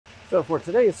So for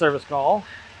today's service call,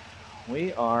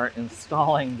 we are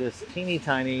installing this teeny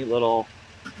tiny little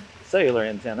cellular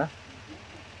antenna.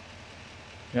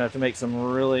 You're gonna have to make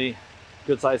some really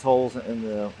good sized holes in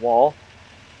the wall,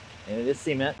 and it is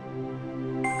cement.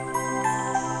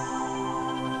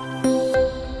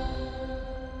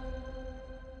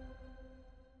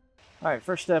 All right,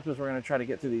 first step is we're gonna try to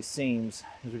get through these seams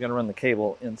because we're gonna run the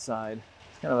cable inside.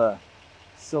 It's kind of a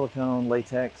silicone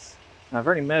latex. Now, I've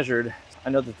already measured. I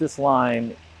know that this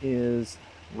line is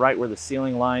right where the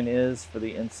ceiling line is for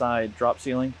the inside drop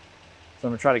ceiling. So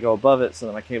I'm gonna try to go above it so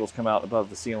that my cables come out above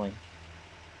the ceiling.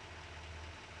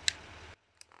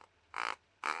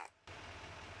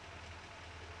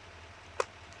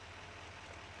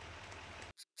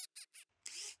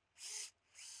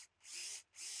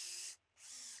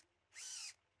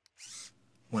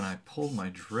 When I pulled my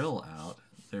drill out,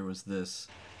 there was this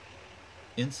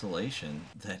insulation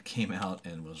that came out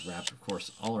and was wrapped, of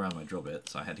course, all around my drill bit,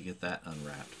 so I had to get that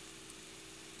unwrapped.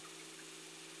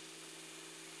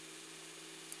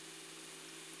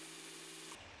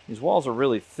 These walls are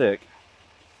really thick,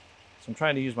 so I'm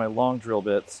trying to use my long drill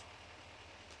bits,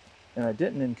 and I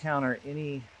didn't encounter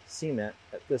any cement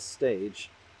at this stage,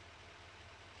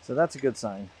 so that's a good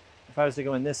sign. If I was to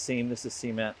go in this seam, this is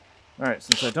cement. All right,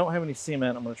 since I don't have any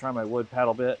cement, I'm going to try my wood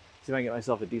paddle bit, see if I can get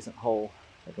myself a decent hole.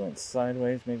 If I go in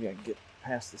sideways, maybe I can get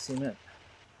past the cement.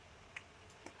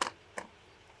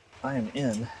 I am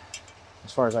in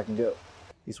as far as I can go.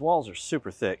 These walls are super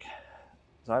thick,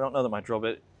 so I don't know that my drill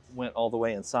bit went all the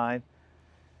way inside.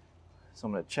 So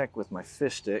I'm going to check with my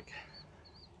fish stick.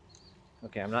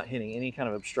 Okay, I'm not hitting any kind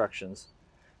of obstructions.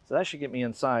 So that should get me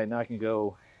inside. Now I can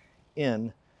go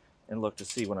in and look to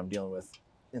see what I'm dealing with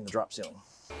in the drop ceiling.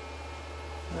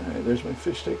 All right, there's my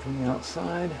fish stick from the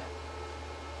outside.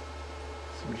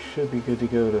 So we should be good to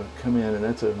go to come in, and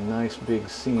that's a nice big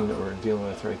seam that we're dealing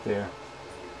with right there.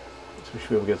 So we should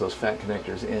be able to get those fat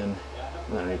connectors in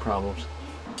without any problems.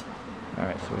 All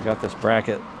right, so we got this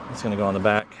bracket. It's going to go on the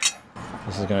back.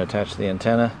 This is going to attach to the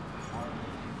antenna.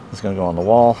 This is going to go on the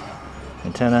wall.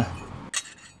 Antenna.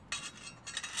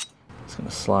 It's going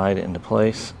to slide into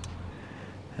place,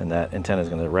 and that antenna is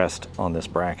going to rest on this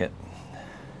bracket.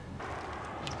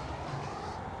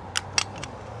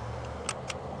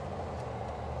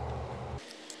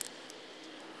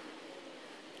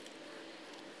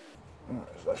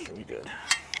 That should be good.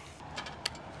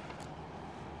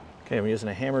 Okay, I'm using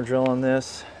a hammer drill on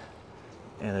this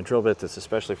and a drill bit that's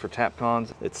especially for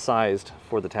Tapcons. It's sized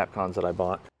for the Tapcons that I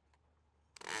bought.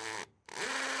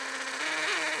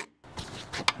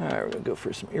 All right, we're gonna go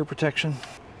for some ear protection.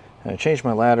 I changed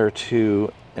my ladder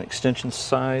to an extension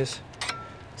size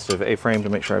instead of A-frame to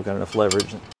make sure I've got enough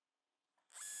leverage.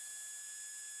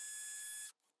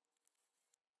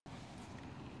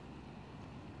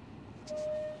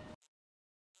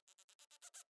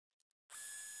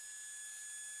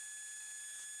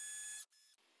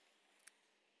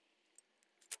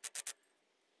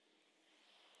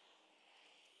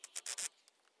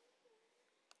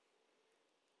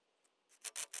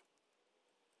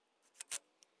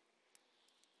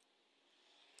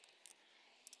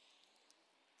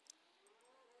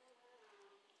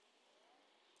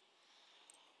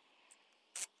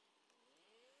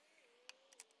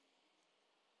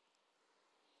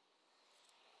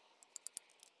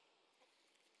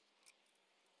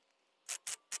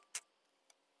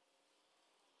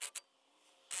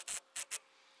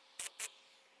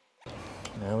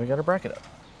 Now we got our bracket up.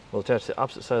 We'll attach the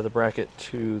opposite side of the bracket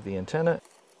to the antenna.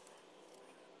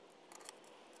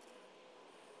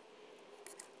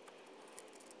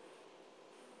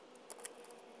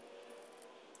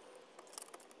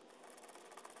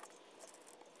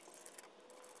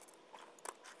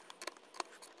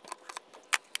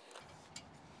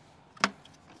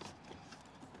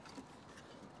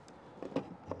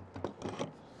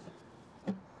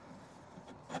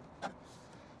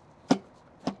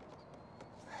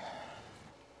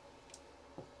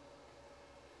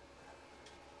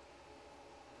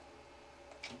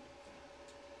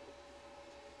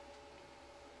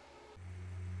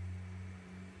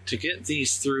 To get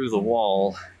these through the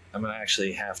wall, I'm going to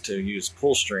actually have to use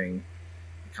pull string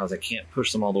because I can't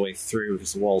push them all the way through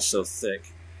because the wall is so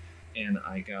thick. And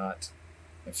I got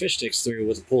my fish sticks through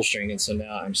with a pull string, and so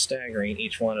now I'm staggering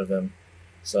each one of them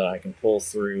so that I can pull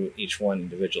through each one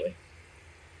individually.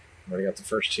 I've already got the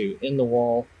first two in the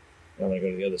wall, and I'm going to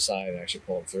go to the other side and actually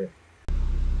pull them through.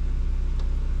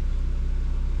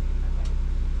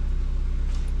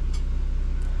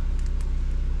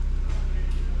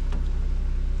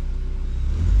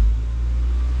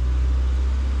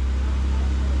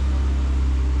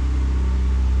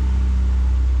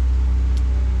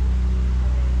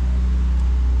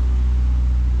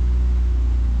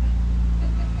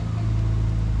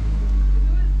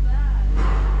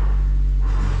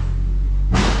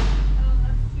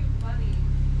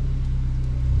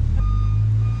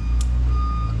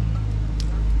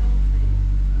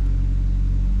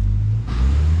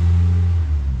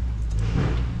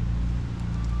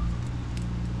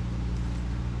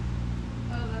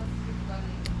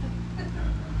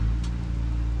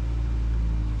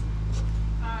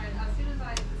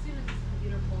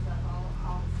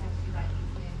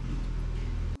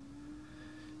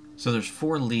 So there's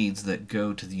 4 leads that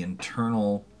go to the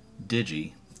internal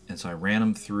Digi, and so I ran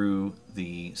them through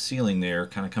the ceiling there,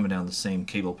 kind of coming down the same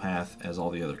cable path as all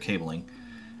the other cabling,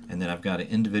 and then I've got to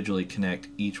individually connect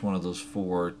each one of those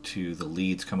 4 to the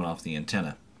leads coming off the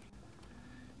antenna.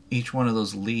 Each one of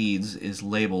those leads is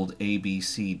labeled A, B,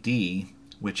 C, D,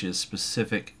 which is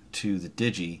specific to the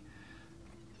Digi.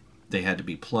 They had to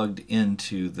be plugged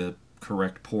into the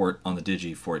correct port on the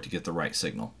Digi for it to get the right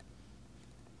signal.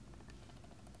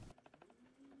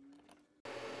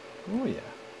 Oh yeah,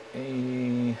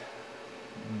 80,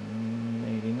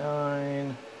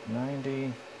 89,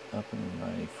 90, up in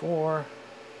 94,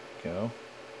 go.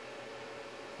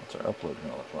 What's our upload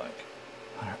gonna look like?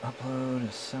 Our upload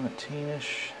is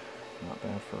 17-ish, not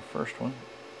bad for a first one.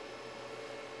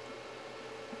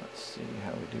 Let's see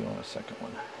how we do on a second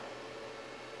one.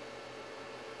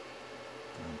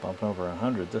 Bumping over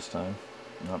 100 this time,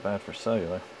 not bad for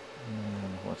cellular.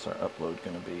 And what's our upload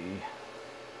gonna be?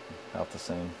 About the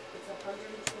same. It's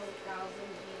 120,000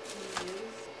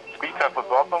 BTUs. Speed test was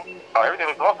awesome. Oh, everything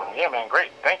was awesome. Yeah, man, great.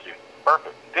 Thank you.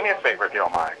 Perfect. Do me a favor if you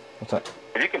don't mind. What's that?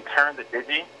 If you can turn the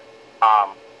Digi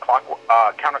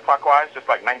counterclockwise, just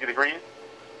like 90 degrees,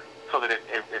 so that it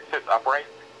sits upright.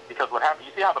 Because what happens,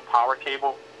 you see how the power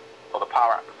cable or the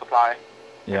power supply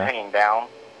is hanging down?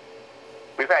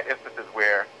 We've had instances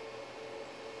where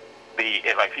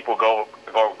like people go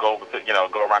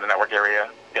around the network area,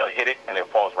 they'll hit it and it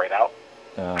falls right out.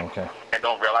 Oh, okay. And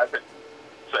don't realize it.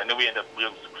 So and then we end up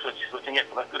switching it.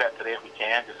 So let's do that today if we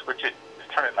can. Just switch it, just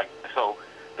turn it like so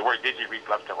the word Digi reads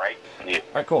left to right. Yeah. All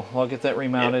right, cool. Well, I'll get that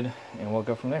remounted and we'll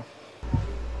go from there.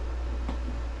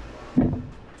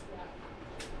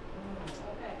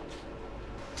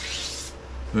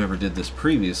 Whoever did this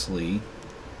previously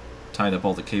tied up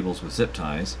all the cables with zip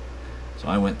ties. So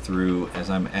I went through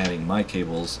as I'm adding my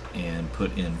cables and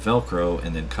put in Velcro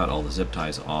and then cut all the zip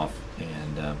ties off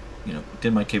and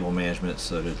did my cable management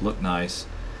so that it looked nice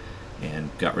and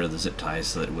got rid of the zip ties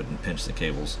so that it wouldn't pinch the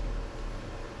cables.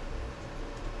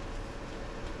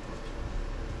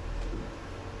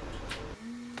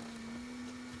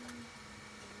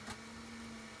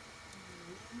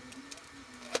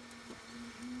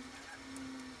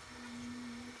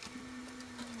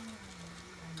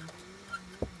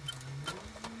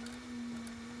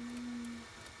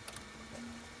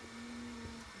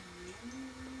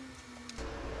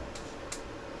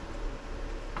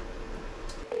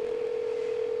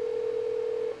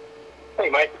 Hey,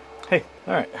 Mike. Hey,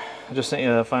 all right. I just sent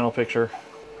you a final picture.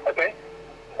 Okay.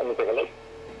 Let me take a look.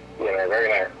 Yeah, man, very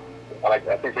nice. I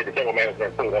appreciate the cable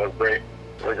management too. That was great.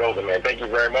 We're golden, man. Thank you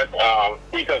very much.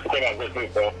 Because came out good too,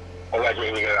 so I'm glad you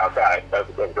get it outside. That's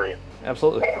great.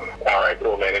 Absolutely. All right,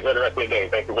 cool, man. Enjoy the rest of your day.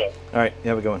 Thank you, man. All right, you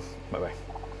have a good one.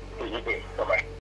 Bye-bye. You too. Bye-bye.